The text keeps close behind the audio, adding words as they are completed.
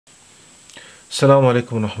السلام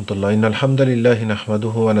عليكم ورحمة الله إن الحمد لله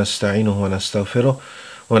نحمده ونستعينه ونستغفره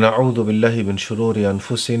ونعوذ بالله من شرور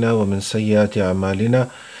أنفسنا ومن سيئات أعمالنا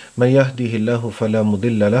من يهده الله فلا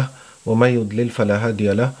مضل له ومن يضلل فلا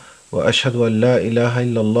هادي له وأشهد أن لا إله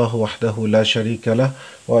إلا الله وحده لا شريك له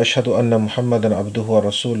وأشهد أن محمدا عبده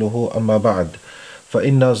ورسوله أما بعد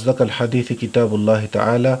فإن أصدق الحديث كتاب الله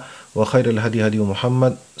تعالى وخير الهدي هدي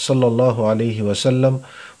محمد صلى الله عليه وسلم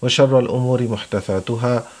وشر الأمور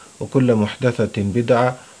محدثاتها وكل محدثة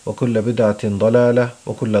بدعة وكل بدعة ضلالة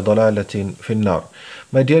وكل ضلالة في النار.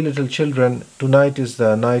 My dear little children, tonight is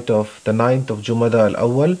the night of the 9th of Jumada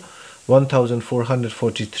al-awwal,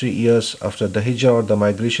 1443 years after the hijrah or the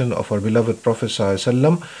migration of our beloved Prophet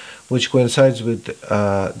ﷺ, which coincides with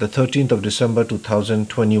the 13th of December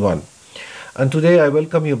 2021. And today I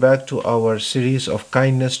welcome you back to our series of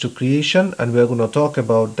kindness to creation, and we are going to talk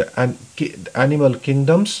about the animal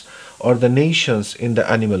kingdoms or the nations in the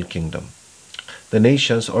animal kingdom. The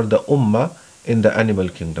nations or the ummah in the animal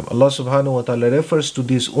kingdom. Allah subhanahu wa ta'ala refers to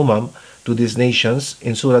these to these nations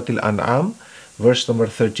in Surah Al-An'am, verse number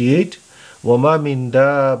 38. وَمَا مِن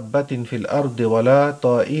دَابَّةٍ فِي الْأَرْضِ وَلَا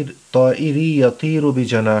طَائِرٍ يَطِيرُ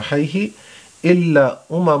بِجَنَاحَيْهِ إِلَّا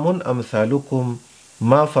أُمَمٌ أَمْثَالُكُمْ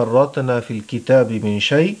مَا فَرَّطْنَا فِي الْكِتَابِ مِنْ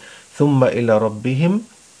شَيْءٍ ثُمَّ إِلَى رَبِّهِمْ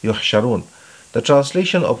يُحْشَرُونَ. The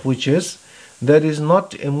translation of which is, there is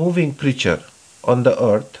not a moving creature on the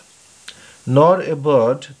earth, nor a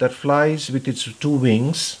bird that flies with its two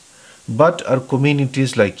wings, but are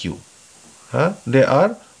communities like you. They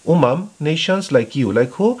are nations like you.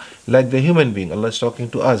 Like who? Like the human being. Allah is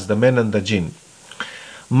talking to us, the men and the jinn.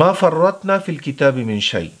 مَا فَرَّطْنَا فِي الْكِتَابِ مِنْ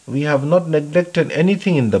شَيْءٍ. We have not neglected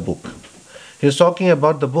anything in the book. He's talking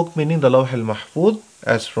about the book, meaning the Lawh al-Mahfuz,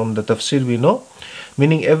 as from the tafsir we know,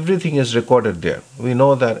 meaning everything is recorded there. We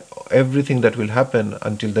know that everything that will happen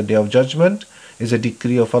until the day of judgment is a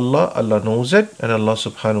decree of Allah. Allah knows it, and Allah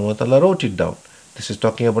subhanahu wa ta'ala wrote it down. This is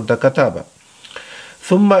talking about the kataba.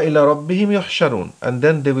 ثُمَّ إِلَى رَبِّهِمْ يُحْشَرُونَ. And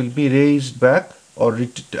then they will be raised back or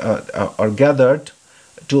gathered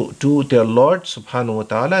to their Lord subhanahu wa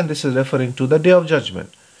ta'ala, and this is referring to the day of judgment.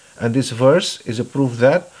 And this verse is a proof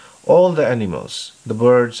that all the animals, the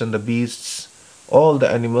birds and the beasts, all the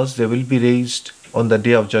animals, they will be raised on the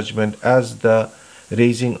day of judgment as the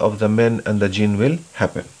raising of the men and the jinn will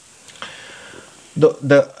happen.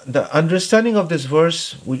 The understanding of this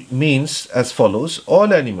verse means as follows: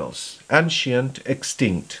 all animals, ancient,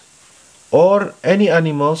 extinct, or any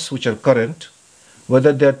animals which are current,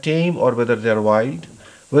 whether they are tame or whether they are wild,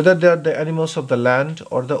 whether they are the animals of the land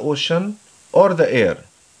or the ocean or the air,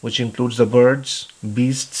 which includes the birds,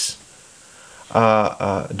 beasts,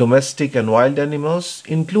 domestic and wild animals,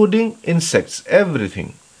 including insects,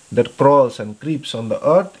 everything that crawls and creeps on the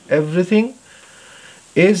earth, everything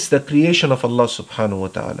is the creation of Allah subhanahu wa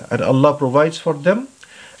ta'ala. And Allah provides for them,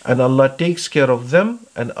 and Allah takes care of them,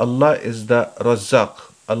 and Allah is the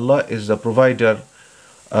Razzaq. Allah is the provider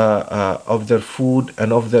of their food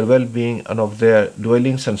and of their well-being and of their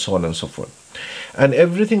dwellings and so on and so forth. And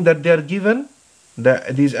everything that they are given,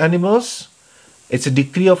 these animals, it's a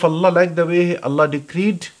decree of Allah, like the way Allah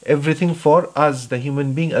decreed everything for us, the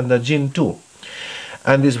human being and the jinn too.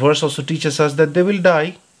 And this verse also teaches us that they will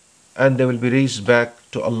die and they will be raised back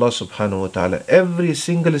to Allah subhanahu wa ta'ala. Every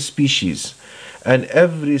single species and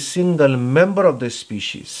every single member of the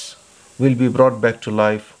species will be brought back to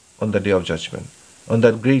life on the day of judgment. On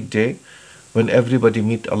that great day when everybody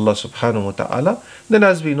meet Allah subhanahu wa ta'ala, then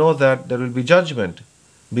as we know that there will be judgment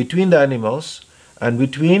between the animals and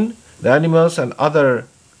between the animals and other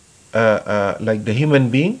like the human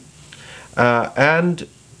being, and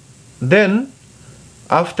then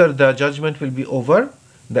after the judgment will be over,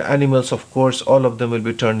 the animals, of course, all of them will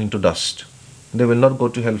be turned into dust. They will not go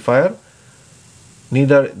to hellfire,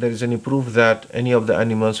 neither there is any proof that any of the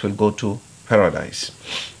animals will go to paradise.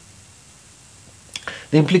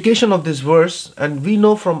 The implication of this verse, and we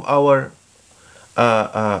know from our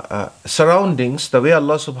surroundings, the way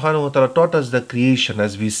Allah subhanahu wa ta'ala taught us the creation,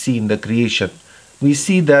 as we see in the creation, we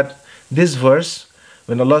see that this verse,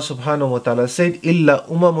 when Allah subhanahu wa ta'ala said, إِلَّا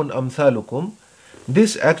أُمَمٌ أَمْثَالُكُمْ,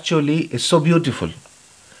 this actually is so beautiful.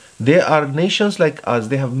 They are nations like us.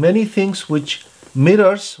 They have many things which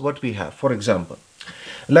mirrors what we have. For example,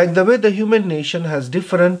 like the way the human nation has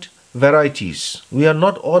different varieties. We are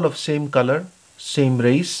not all of same color, same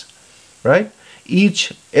race, right?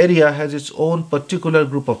 Each area has its own particular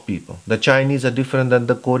group of people. The Chinese are different than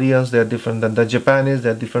the Koreans, they are different than the Japanese, they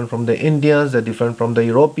are different from the Indians, they are different from the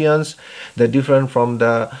Europeans, they are different from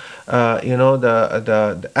the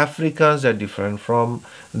Africans, they are different from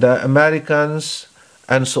the Americans,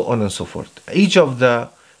 and so on and so forth. Each of the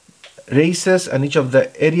races and each of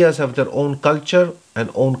the areas have their own culture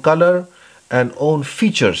and own color and own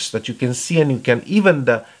features that you can see, and you can even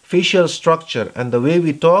the facial structure and the way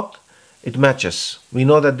we talk, it matches. We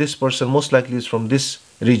know that this person most likely is from this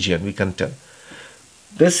region, we can tell.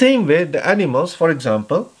 The same way the animals, for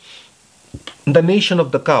example, the nation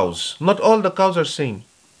of the cows, not all the cows are same.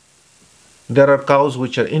 There are cows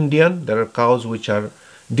which are Indian, there are cows which are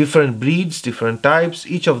different breeds, different types,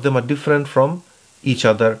 each of them are different from each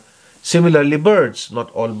other. Similarly, birds,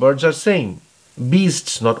 not all birds are same.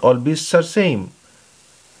 Beasts, not all beasts are same,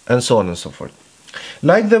 and so on and so forth.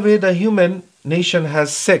 Like the way the human nation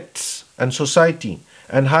has sects and society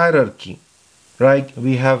and hierarchy, right?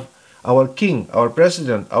 We have our king, our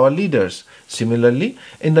president, our leaders. Similarly,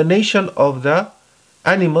 in the nation of the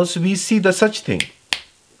animals, we see the such thing.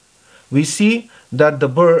 We see that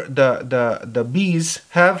the bees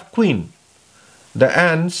have queen, the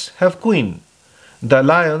ants have queen, the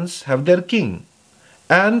lions have their king,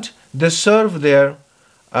 and they serve their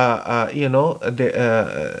their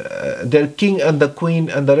king and the queen,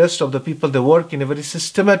 and the rest of the people, they work in a very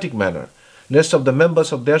systematic manner. The rest of the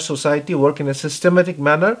members of their society work in a systematic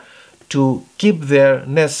manner to keep their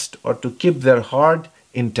nest or to keep their heart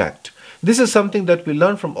intact. This is something that we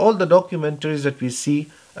learn from all the documentaries that we see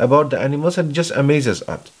about the animals, and it just amazes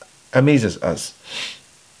us.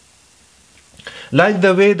 Like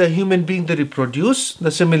the way the human beings, they reproduce,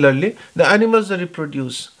 similarly the animals, they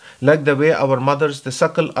reproduce. Like the way our mothers, they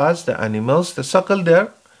suckle us, the animals, they suckle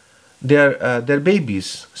their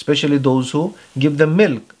babies, especially those who give them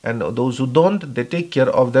milk, and those who don't, they take care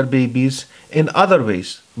of their babies in other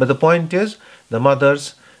ways. But the point is, the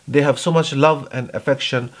mothers, they have so much love and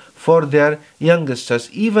affection for their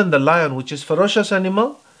youngsters. Even the lion, which is ferocious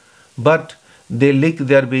animal, but they lick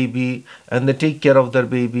their baby and they take care of their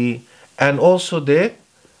baby, and also they,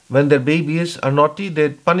 when their babies are naughty, they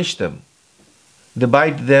punish them. They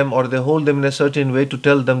bite them or they hold them in a certain way to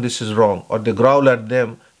tell them this is wrong, or they growl at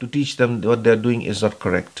them to teach them what they're doing is not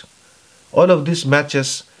correct. All of this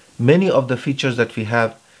matches many of the features that we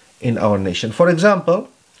have in our nation. For example,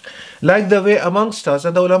 like the way amongst us,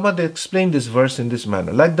 and the ulama, they explain this verse in this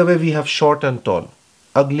manner, like the way we have short and tall,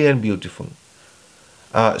 ugly and beautiful,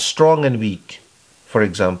 strong and weak, for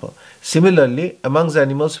example. Similarly, amongst the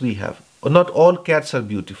animals we have, not all cats are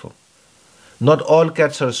beautiful, not all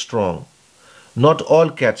cats are strong, not all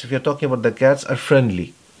cats, if you're talking about the cats, are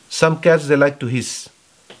friendly. Some cats, they like to hiss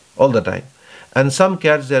all the time, and some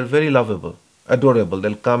cats, they are very lovable, adorable.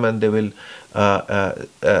 They'll come and they will paw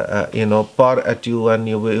at you, and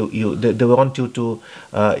they want you to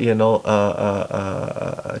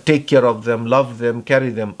take care of them, love them, carry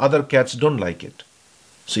them. Other cats don't like it.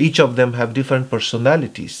 So each of them have different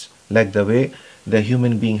personalities, like the way the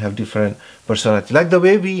human being have different personalities. Like the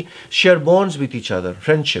way we share bonds with each other,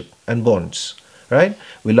 friendship and bonds, right?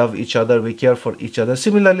 We love each other, we care for each other.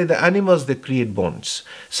 Similarly, the animals, they create bonds.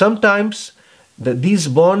 Sometimes these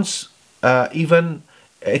bonds even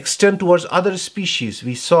extend towards other species.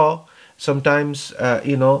 We saw sometimes,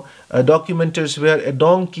 documentaries where a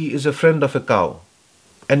donkey is a friend of a cow,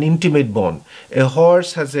 an intimate bond. A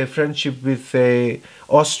horse has a friendship with a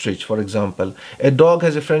ostrich, for example. A dog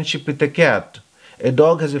has a friendship with a cat. A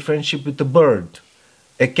dog has a friendship with a bird.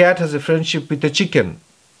 A cat has a friendship with a chicken.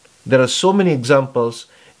 There are so many examples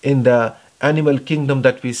in the animal kingdom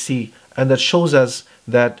that we see, and that shows us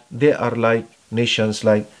that they are like nations,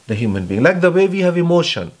 like the human being. Like the way we have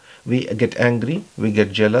emotion, we get angry, we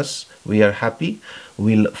get jealous, we are happy,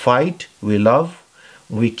 we fight, we love,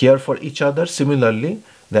 we care for each other. Similarly,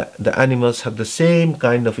 the animals have the same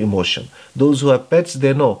kind of emotion. Those who have pets,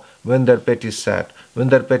 they know when their pet is sad, when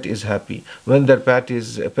their pet is happy, when their pet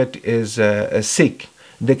is sick.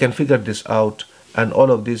 They can figure this out, and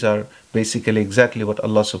all of these are basically exactly what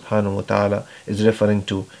Allah subhanahu wa ta'ala is referring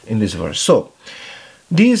to in this verse. So,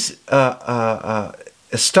 these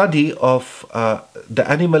study of the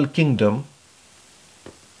animal kingdom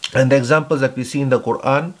and the examples that we see in the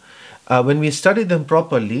Quran, when we study them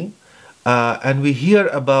properly, and we hear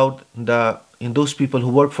about in those people who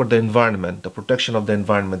work for the environment, the protection of the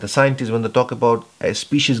environment, the scientists, when they talk about a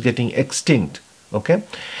species getting extinct, okay?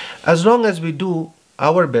 As long as we do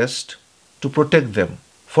our best to protect them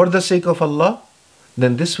for the sake of Allah,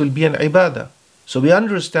 then this will be an ibadah. So we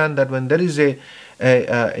understand that when there is a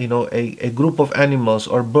group of animals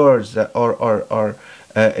or birds that, or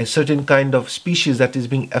a certain kind of species that is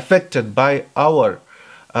being affected by our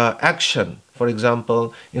action. For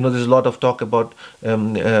example, there's a lot of talk about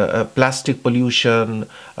plastic pollution,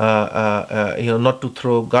 not to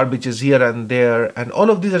throw garbages here and there, and all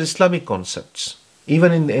of these are Islamic concepts.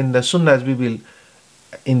 Even in the Sunnah, as we will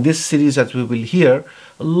in this series, as we will hear,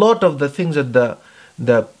 a lot of the things that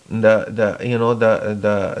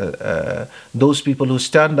those people who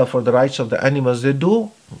stand up for the rights of the animals, they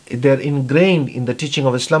do, they're ingrained in the teaching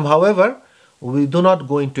of Islam. However, we do not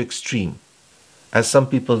go into extreme, as some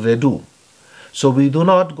people they do. So we do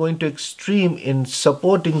not go into extreme in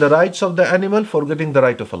supporting the rights of the animal, forgetting the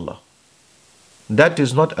right of Allah. That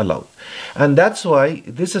is not allowed. And that's why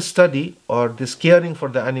this study, or this caring for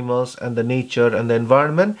the animals and the nature and the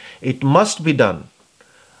environment, it must be done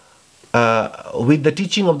with the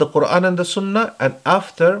teaching of the Quran and the Sunnah, and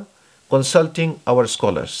after consulting our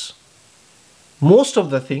scholars. Most of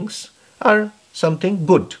the things are something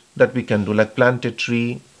good that we can do, like plant a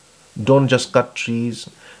tree, don't just cut trees,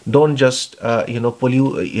 don't just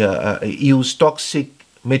use toxic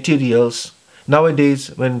materials.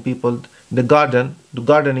 Nowadays, when people gardening,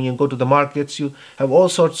 you go to the markets, you have all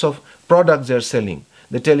sorts of products they're selling.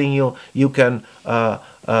 They're telling you you can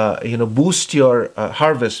boost your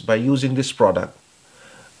harvest by using this product.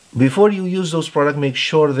 Before you use those products, make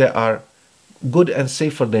sure they are good and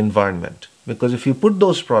safe for the environment. Because if you put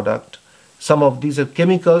those products, some of these are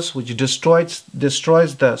chemicals which destroys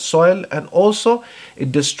the soil, and also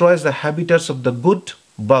it destroys the habitats of the good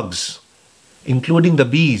bugs, including the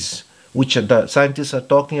bees, which the scientists are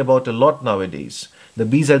talking about a lot nowadays. The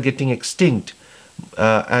bees are getting extinct.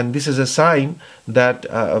 And this is a sign that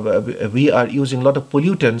we are using a lot of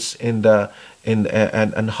pollutants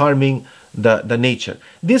and harming the nature.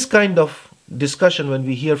 This kind of discussion, when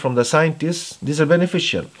we hear from the scientists, these are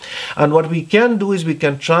beneficial. And what we can do is we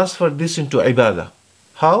can transfer this into ibadah.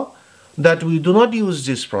 How? That we do not use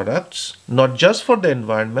these products, not just for the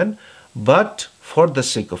environment, but for the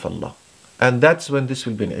sake of Allah. And that's when this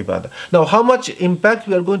will be in ibadah. Now, how much impact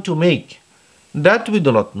we are going to make, that we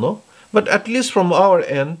do not know. But at least from our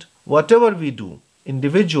end, whatever we do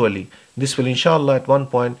individually, this will inshallah at one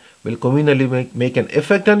point will communally make an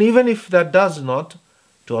effect. And even if that does not,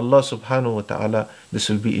 to Allah subhanahu wa ta'ala, this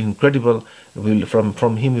will be incredible.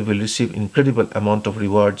 From Him we will receive incredible amount of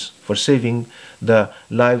rewards for saving the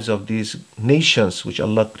lives of these nations which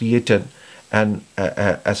Allah created, and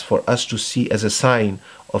as for us to see as a sign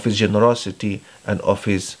of His generosity and of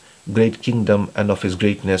His great kingdom and of His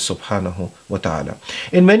greatness subhanahu wa ta'ala.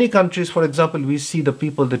 In many countries, for example, we see the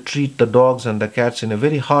people that treat the dogs and the cats in a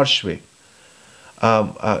very harsh way.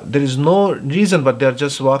 There is no reason, but they are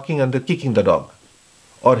just walking and they're kicking the dog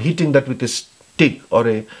or hitting that with a stick or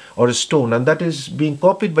a stone, and that is being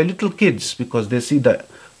copied by little kids because they see the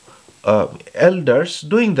elders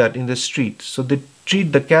doing that in the street. So they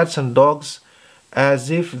treat the cats and dogs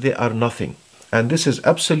as if they are nothing, and this is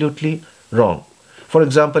absolutely wrong. For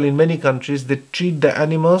example, in many countries, they treat the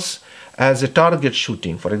animals as a target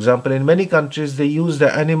shooting. For example, in many countries, they use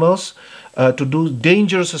the animals to do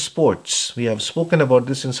dangerous sports. We have spoken about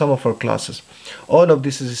this in some of our classes. All of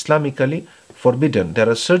this is Islamically forbidden. There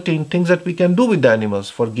are certain things that we can do with the animals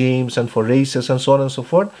for games and for races and so on and so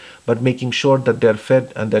forth, but making sure that they are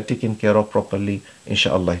fed and they are taken care of properly,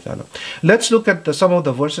 inshallah. Let's look at some of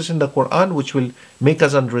the verses in the Quran which will make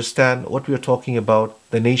us understand what we are talking about,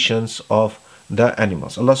 the nations of the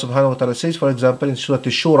animals. Allah subhanahu wa ta'ala says, for example, in Surah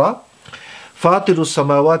Ash-Shura, Fatiru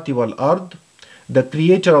samawati wal ard, the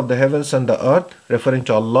creator of the heavens and the earth, referring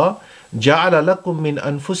to Allah, Ja'ala lakum min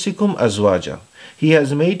anfusikum azwaja. He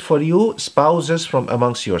has made for you spouses from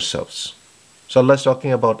amongst yourselves. So Allah is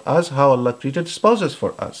talking about us, how Allah created spouses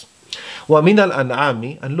for us. Wa min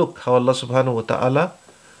al-an'ami, and look how Allah subhanahu wa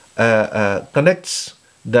ta'ala connects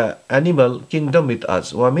the animal kingdom with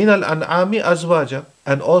us. Wa min al-an'ami azwaja,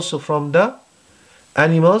 and also from the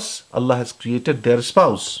animals, Allah has created their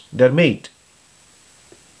spouse, their mate.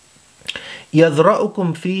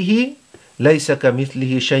 يَذْرَأُكُمْ فِيهِ لَيْسَ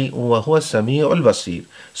كَمِثْلِهِ شَيْءٌ وَهُوَ السَّمِيعُ الْبَصِيرُ.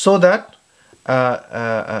 So that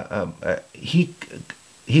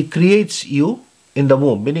He creates you in the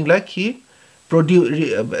womb, meaning like He through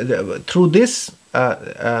this,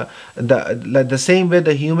 the same way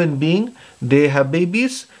the human being, they have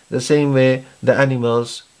babies, the same way the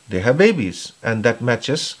animals, they have babies. And that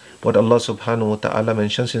matches what Allah subhanahu wa ta'ala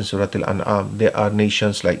mentions in Surah Al-An'am. They are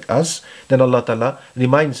nations like us. Then Allah ta'ala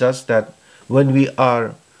reminds us that when we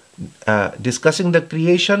are discussing the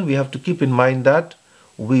creation, we have to keep in mind that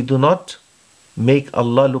we do not make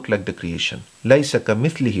Allah look like the creation. لَيْسَ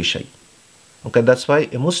كَمِثْلِهِ شَيْءٍ. Okay, that's why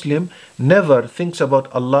a Muslim never thinks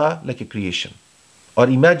about Allah like a creation or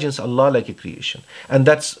imagines Allah like a creation. And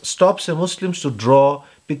that stops a Muslim to draw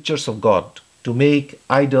pictures of God, to make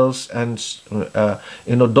idols and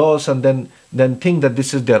dolls, and then think that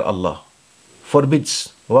this is their Allah.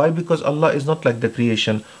 Forbids. Why? Because Allah is not like the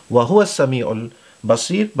creation. وَهُوَ السَّمِيعُ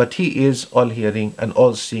Basir, but he is all hearing and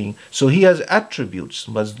all seeing. So he has attributes,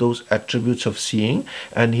 but those attributes of seeing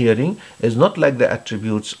and hearing is not like the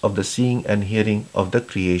attributes of the seeing and hearing of the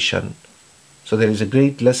creation. So there is a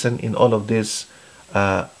great lesson in all of this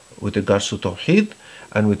with regards to Tawheed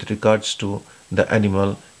and with regards to the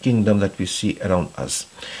animal kingdom that we see around us.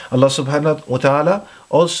 Allah subhanahu wa ta'ala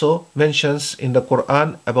also mentions in the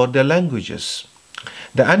Quran about their languages.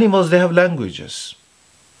 The animals, they have languages.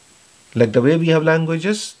 Like the way we have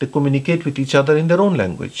languages, they communicate with each other in their own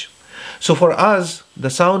language. So for us, the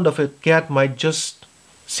sound of a cat might just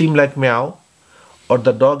seem like meow, or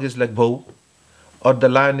the dog is like bow, or the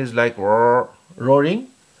lion is like roaring,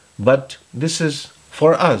 but this is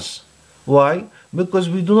for us. Why? Because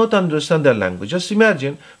we do not understand their language. Just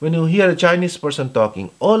imagine when you hear a Chinese person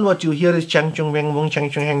talking, all what you hear is chang chung weng wong chang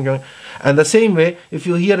chung hang chung. And the same way, if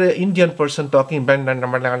you hear an Indian person talking,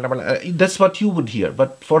 that's what you would hear.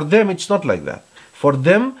 But for them, it's not like that. For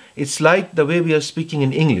them, it's like the way we are speaking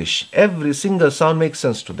in English. Every single sound makes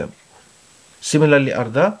sense to them. Similarly are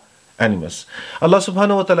the animals. Allah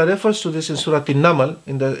subhanahu wa ta'ala refers to this in Surah An-Naml,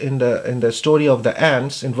 in the story of the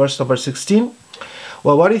ants, in verse number 16.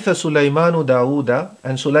 وَوَرِثَ سُلَيْمَانُ دَاوُودَ,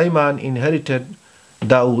 and Sulaiman inherited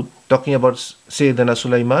Dawood, talking about Sayyidina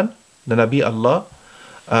Sulaiman, the Nabi Allah,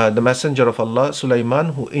 the messenger of Allah,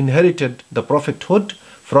 Sulaiman, who inherited the prophethood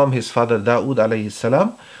from his father Dawood alayhi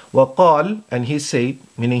salam. وَقَال, and he said,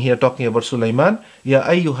 meaning here talking about Sulaiman, Ya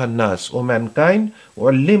ayyuhan nas, O mankind,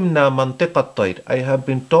 وَعَلِّمْنَا مَنْطِقَ الطَّيْرِ, I have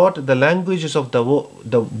been taught the languages of the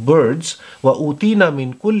birds, وَأُوتِينَا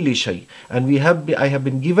مِنْ كُلِّ شَيْءٍ, and I have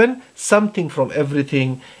been given something from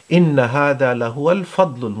everything. إِنَّ هَذَا لَهُوَ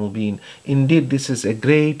الْفَضْلُ الْمُبِينَ, indeed this is a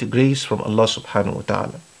great grace from Allah subhanahu wa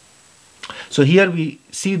ta'ala. So here we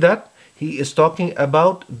see that he is talking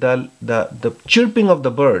about the chirping of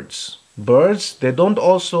the birds. Birds, they don't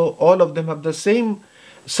also, all of them have the same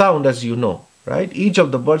sound, as you know, right? Each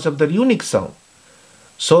of the birds have their unique sound.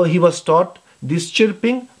 So he was taught this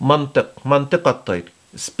chirping, mantiq at-tayr,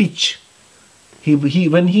 speech.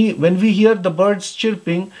 When we hear the birds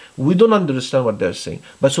chirping, we don't understand what they're saying.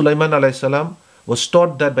 But Sulaiman alayhi salam was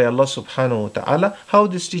taught that by Allah subhanahu wa ta'ala. How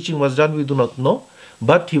this teaching was done, we do not know,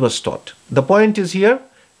 but he was taught. The point is here,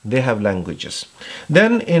 they have languages.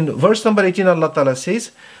 Then in verse number 18, Allah ta'ala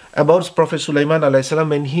says about Prophet Sulaiman alayhi salam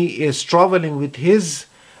when he is traveling with his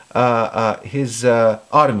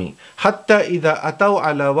army. Hatta idha ataw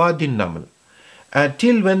ala wadin naml,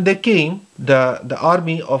 until when they came, the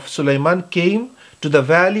army of Sulaiman came to the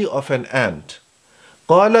valley of an ant.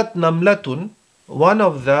 Qalat namlatun, one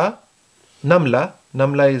of the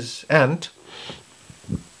namla is ant,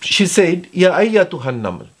 she said, Ya ayyatuhan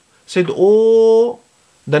naml, said, O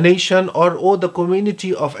the nation, or O the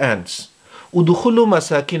community of ants, Udkhulu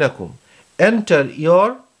masakinakum, enter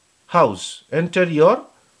your house, enter your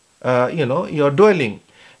your dwelling.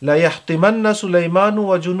 La yahtimanna Sulaymanu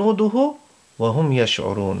wa junuduhu wa hum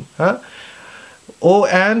yash'urun. O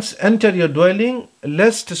ants, enter your dwelling,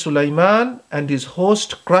 lest Sulaiman and his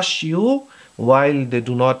host crush you while they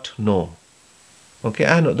do not know. Okay,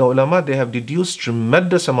 and the ulama, they have deduced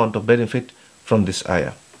tremendous amount of benefit from this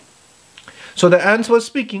ayah. So the ants were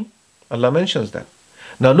speaking. Allah mentions that.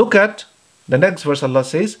 Now look at the next verse. Allah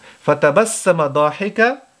says, فَتَبَسَّمَ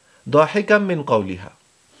ضَاحِكًا مِّن قَوْلِهَا.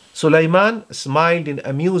 Sulaiman smiled in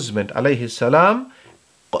amusement, alayhi salam,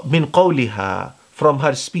 min qawliha, from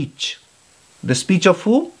her speech. The speech of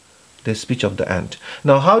who? The speech of the ant.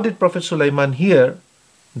 Now how did Prophet Sulaiman hear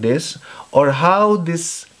this, or how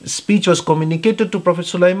this speech was communicated to Prophet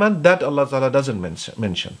Sulaiman? That Allah Ta'ala doesn't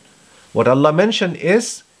mention. What Allah mentioned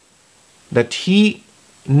is that he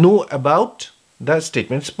knew about that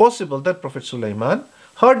statement. It's possible that Prophet Sulaiman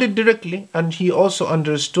heard it directly and he also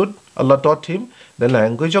understood, Allah taught him the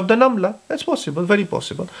language of the Namla. That's possible, very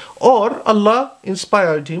possible. Or Allah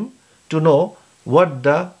inspired him to know what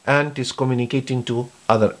the ant is communicating to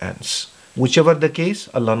other ants. Whichever the case,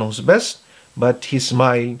 Allah knows best, but he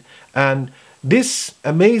smiled. And this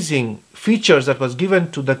amazing features that was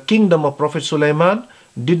given to the kingdom of Prophet Sulaiman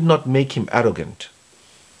did not make him arrogant.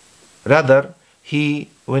 Rather,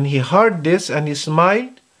 when he heard this and he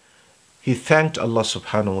smiled, he thanked Allah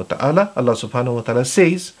subhanahu wa ta'ala. Allah subhanahu wa ta'ala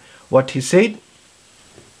says what he said.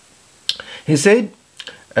 He said,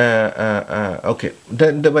 okay,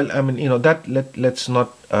 let's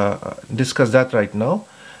not discuss that right now.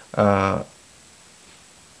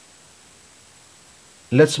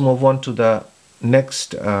 Let's move on to the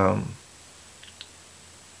next.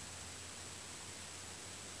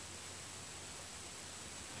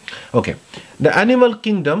 Okay, the animal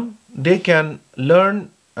kingdom, they can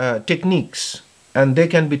learn techniques and they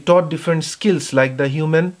can be taught different skills like the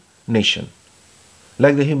human nation.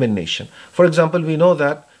 like the human nation. For example, we know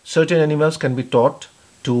that certain animals can be taught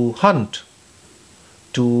to hunt,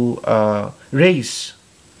 to race,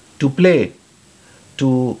 to play,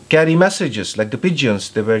 to carry messages, like the pigeons.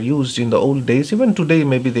 They were used in the old days. Even today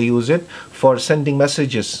maybe they use it for sending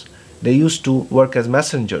messages. They used to work as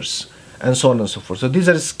messengers and so on and so forth. So these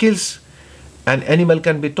are skills an animal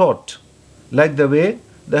can be taught, like the way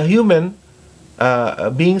the human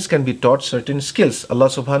beings can be taught certain skills. Allah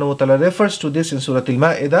subhanahu wa ta'ala refers to this in Surah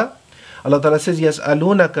Al-Ma'idah. Allah ta'ala says,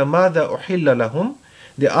 يَسْأَلُونَكَ مَاذَا أُحِلَّ لَهُمْ.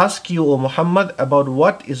 They ask you, O Muhammad, about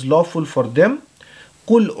what is lawful for them.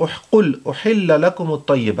 قُلْ أُحِلَّ لَكُمُ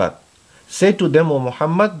الطَّيِّبَاتِ. Say to them, O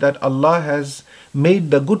Muhammad, that Allah has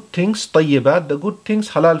made the good things, طيبات, the good things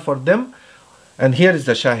halal for them. And here is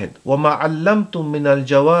the shahid. وَمَا عَلَّمْتُم مِّنَ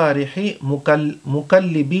الْجَوَارِحِ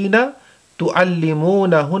مُكَلِّبِينَ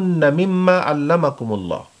تُعَلِّمُونَهُنَّ مِمَّا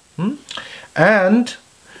عَلَّمَكُمُ اللَّهُ. And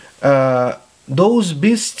those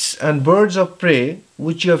beasts and birds of prey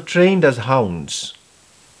which you have trained as hounds,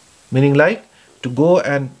 meaning like to go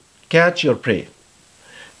and catch your prey,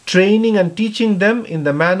 training and teaching them in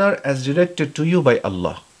the manner as directed to you by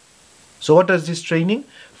Allah. So what is this training?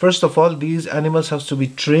 First of all, these animals have to be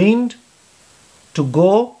trained to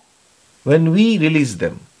go when we release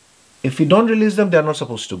them. If we don't release them, they are not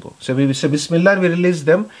supposed to go. So we say Bismillah, we release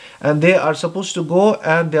them, and they are supposed to go,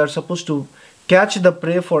 and they are supposed to catch the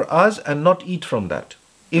prey for us and not eat from that.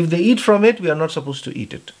 If they eat from it, we are not supposed to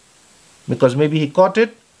eat it, because maybe he caught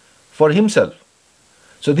it for himself.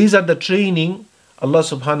 So these are the training Allah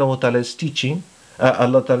subhanahu wa ta'ala is teaching,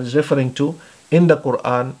 Allah ta'ala is referring to in the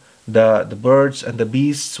Quran, the birds and the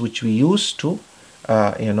beasts which we use to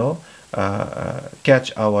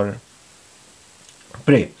catch our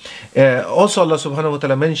prey. Also Allah subhanahu wa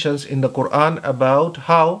ta'ala mentions in the Quran about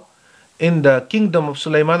how in the kingdom of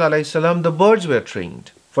Sulaiman alayhi salam the birds were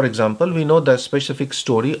trained. For example, we know the specific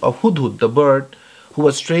story of Hudhud, the bird who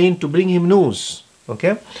was trained to bring him news.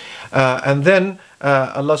 Okay, and then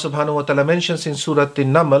Allah subhanahu wa ta'ala mentions in Surah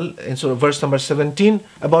An-Naml, in verse number 17,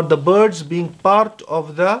 about the birds being part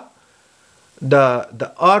of the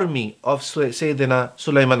army of Sayyidina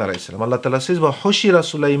Sulaiman alayhi salam. Allah ta'ala says, وَحُشِرَ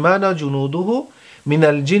سُلَيْمَانَ جُنُودُهُ مِنَ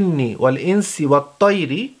الْجِنِّ وَالْإِنسِ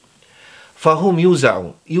وَالطَّيْرِ فَهُمْ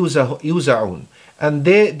يُوزَعُونَ. And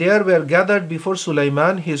there were gathered before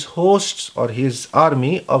Sulaiman his hosts or his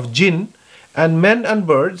army of jinn and men and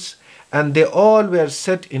birds, and they all were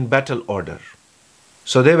set in battle order.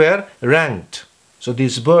 So they were ranked. So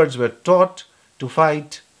these birds were taught to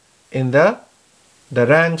fight in the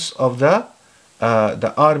ranks of the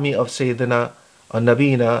army of Sayyidina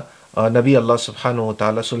Nabina Nabi Allah subhanahu wa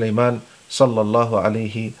ta'ala Sulaiman sallallahu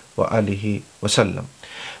alayhi wa alihi wasallam.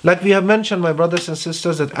 Like we have mentioned, my brothers and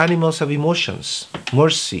sisters, that animals have emotions,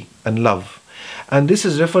 mercy and love, and this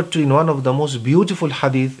is referred to in one of the most beautiful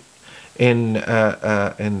hadith in the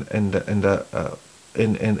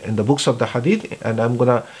books of the hadith, and I'm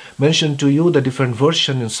gonna mention to you the different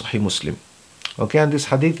version in Sahih Muslim. Okay, and this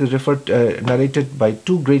hadith is narrated by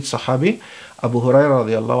two great Sahabi, Abu Hurairah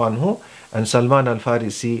radiallahu anhu and Salman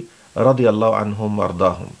al-Farisi radiallahu anhum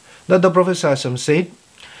wardahum, that the Prophet said,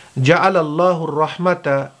 جَعَلَ اللَّهُ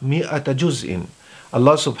الرَّحْمَةَ مِئَةَ جُزْءٍ.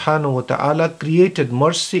 Allah subhanahu wa ta'ala created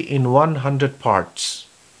mercy in 100 parts.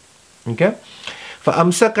 Okay?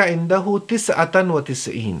 فَأَمْسَكَ عِنْدَهُ تِسْعَةً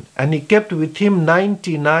وَتِسْعِينَ. And he kept with him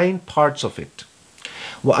 99 parts of it.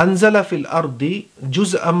 وَأَنزَلَ فِي الْأَرْضِ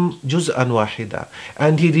جُزْءًا وَاحِدًا.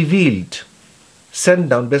 And he revealed, sent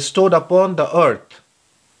down, bestowed upon the earth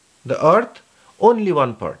only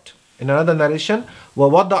one part. In another narration,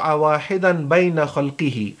 وَوَضَعَ وَاحِدًا بَيْنَ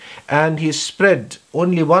خَلْقِهِ. And he spread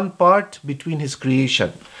only one part between his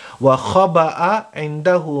creation. وَخَبَأَ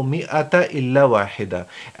عِنْدَهُ مِئَةَ إِلَّا وَاحِدًا.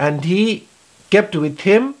 And he kept with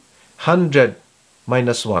him 100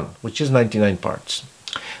 minus 1, which is 99 parts.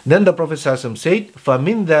 Then the Prophet ﷺ said,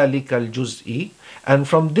 فَمِنْ ذَلِكَ الْجُزْءِ. And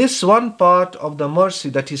from this one part of the mercy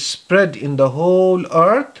that is spread in the whole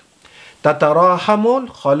earth, تَتَرَاحَمُ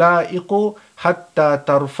الْخَلَائِقُ حَتَّى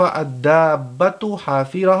تَرْفَعَ الدَّابَّةُ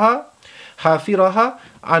حَافِرَهَا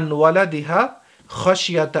عَنْ وَلَدِهَا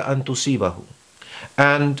خَشْيَةَ أَنْ تُصِيبَهُ.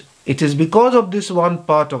 And it is because of this one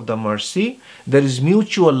part of the mercy, there is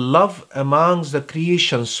mutual love amongst the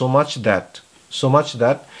creation, so much that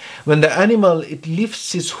when the animal, it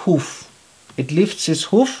lifts its hoof,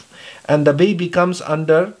 and the baby comes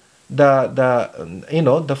under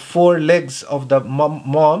the four legs of the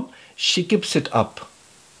mom, she keeps it up.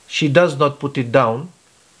 She does not put it down,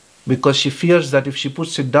 because she fears that if she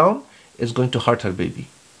puts it down, it's going to hurt her baby,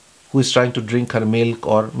 who is trying to drink her milk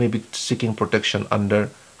or maybe seeking protection under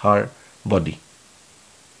her body.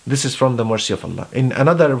 This is from the mercy of Allah. In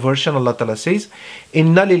another version, Allah Ta'ala says,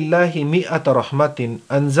 Inna lillahi mi'ata rahmatin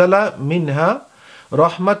anzala minha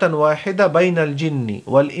rahmatan wahida bayna al-jinni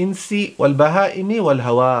wal-insi wal-bahaimi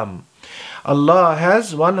wal-hawam. Allah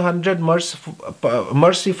has 100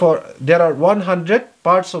 mercy for, there are 100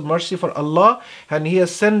 parts of mercy for Allah, and He has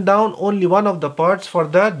sent down only one of the parts for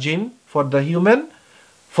the jinn, for the human,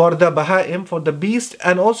 for the bahaim, for the beast,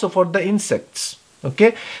 and also for the insects.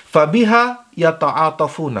 Okay, فَبِهَا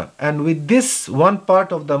يَتَعَاطَفُونَ, and with this one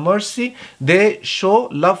part of the mercy, they show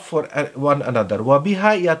love for one another.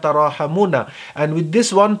 وَبِهَا يَتَرَاحَمُونَ, and with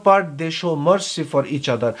this one part, they show mercy for each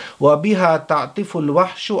other. وَبِهَا تَعْطِفُ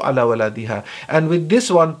الْوَحْشُ عَلَى وَلَدِهَا, and with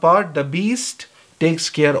this one part, the beast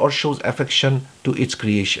takes care or shows affection to its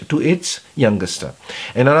creation, to its youngster.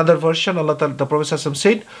 In another version, Allah Ta'ala, the Prophet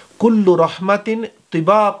said, كُلُّ رَحْمَةٍ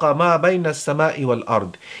طِبَاقَ مَا بَيْنَ السَّمَاءِ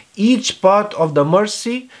وَالْأَرْضِ. Each part of the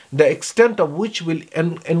mercy, the extent of which will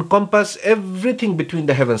encompass everything between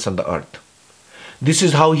the heavens and the earth. This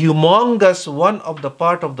is how humongous one of the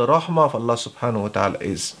part of the rahmah of Allah subhanahu wa ta'ala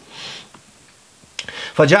is.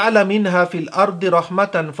 فَجَعَلَ مِنْهَا فِي الْأَرْضِ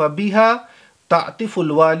رَحْمَةً فَبِهَا تَعْطِفُ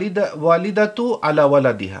الْوَالِدَةُ عَلَى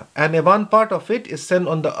وَلَدِهَا. And one part of it is sent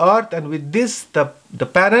on the earth, and with this, the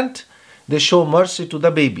parent, they show mercy to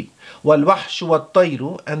the baby. وَالْوَحْشُ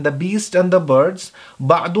وَالطَّيْرُ, and the beast and the birds,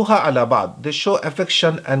 بَعْدُهَا عَلَى بَعْض, they show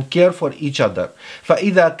affection and care for each other.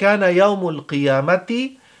 فَإِذَا كَانَ يَوْمُ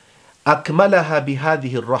الْقِيَامَةِ أَكْمَلَهَا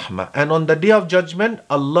بِهَذِهِ الرَّحْمَةِ. And on the day of judgment,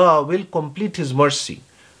 Allah will complete His mercy,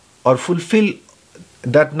 or fulfill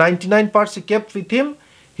that 99 parts He kept with Him.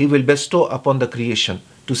 He will bestow upon the creation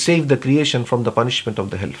to save the creation from the punishment of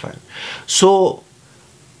the hellfire. So,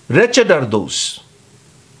 wretched are those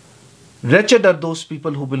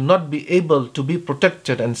people who will not be able to be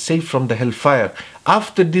protected and saved from the hellfire.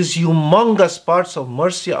 After these humongous parts of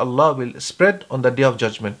mercy, Allah will spread on the day of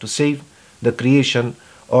judgment to save the creation,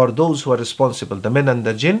 or those who are responsible, the men and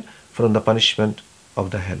the jinn, from the punishment of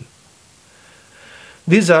the hell.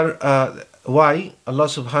 These are why Allah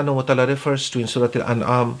subhanahu wa ta'ala refers to in Surah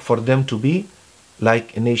Al-An'am for them to be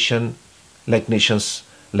like a nation, like nations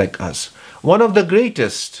like us. One of the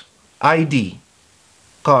greatest ID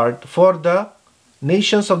card for the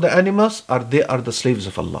nations of the animals they are the slaves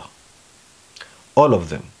of Allah. All of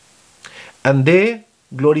them. And they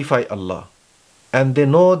glorify Allah. And they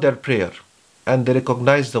know their prayer. And they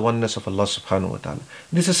recognize the oneness of Allah subhanahu wa ta'ala.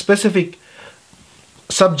 This is specific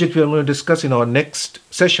subject we are going to discuss in our next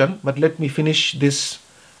session, but let me finish this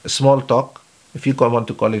small talk, if you want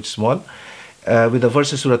to call it small, with the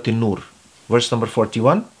verse of Surah An-Nur, verse number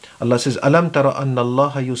 41. Allah says, Alam tara anna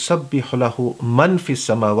Allah yusabbihu lahu man fis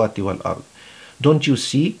samawati wal ard. Don't you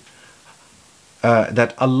see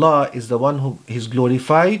that Allah is the one who is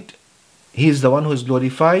glorified? He is the one who is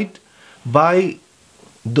glorified by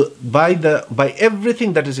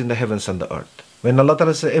everything that is in the heavens and the earth. When Allah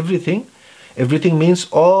Ta'ala says everything, everything means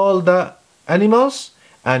all the animals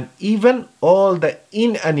and even all the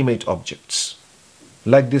inanimate objects,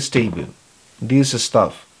 like this table, this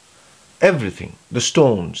stuff, everything, the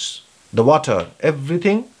stones, the water,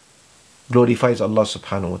 everything glorifies Allah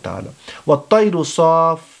subhanahu wa ta'ala. وَالطَّيْرُ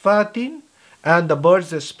صَافَّاتٍ, and the birds,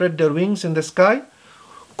 they spread their wings in the sky.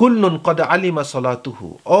 كُلٌّ قَدْ عَلِمَ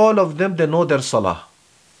صَلَاتُهُ, all of them, they know their salah.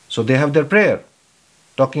 So they have their prayer.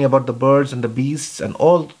 Talking about the birds and the beasts and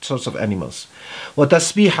all sorts of animals.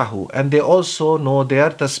 وَتَسْبِيحَهُ, and they also know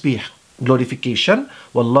their tasbih, glorification.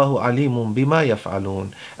 وَاللَّهُ عَلِيمٌ بِمَا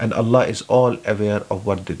يَفْعَلُونَ, and Allah is all aware of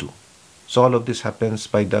what they do. So all of this happens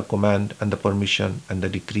by the command and the permission and the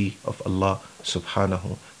decree of Allah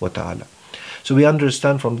subhanahu wa ta'ala. So we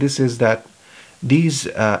understand from this is that these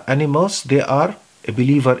animals, they are a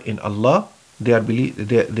believer in Allah. They believe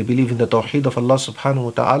in the tawheed of Allah subhanahu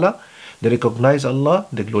wa ta'ala. They recognize Allah,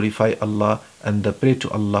 they glorify Allah, and they pray to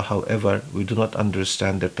Allah. However, we do not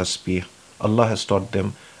understand their tasbih. Allah has taught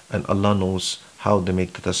them, and Allah knows how they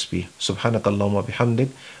make the tasbih. Subhanakallahumma bihamdik,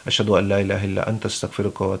 ashhadu an la ilaha illa anta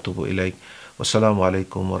astaghfiruka wa atubu ilayk. Wassalamu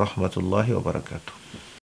alaikum wa rahmatullahi wa barakatuh.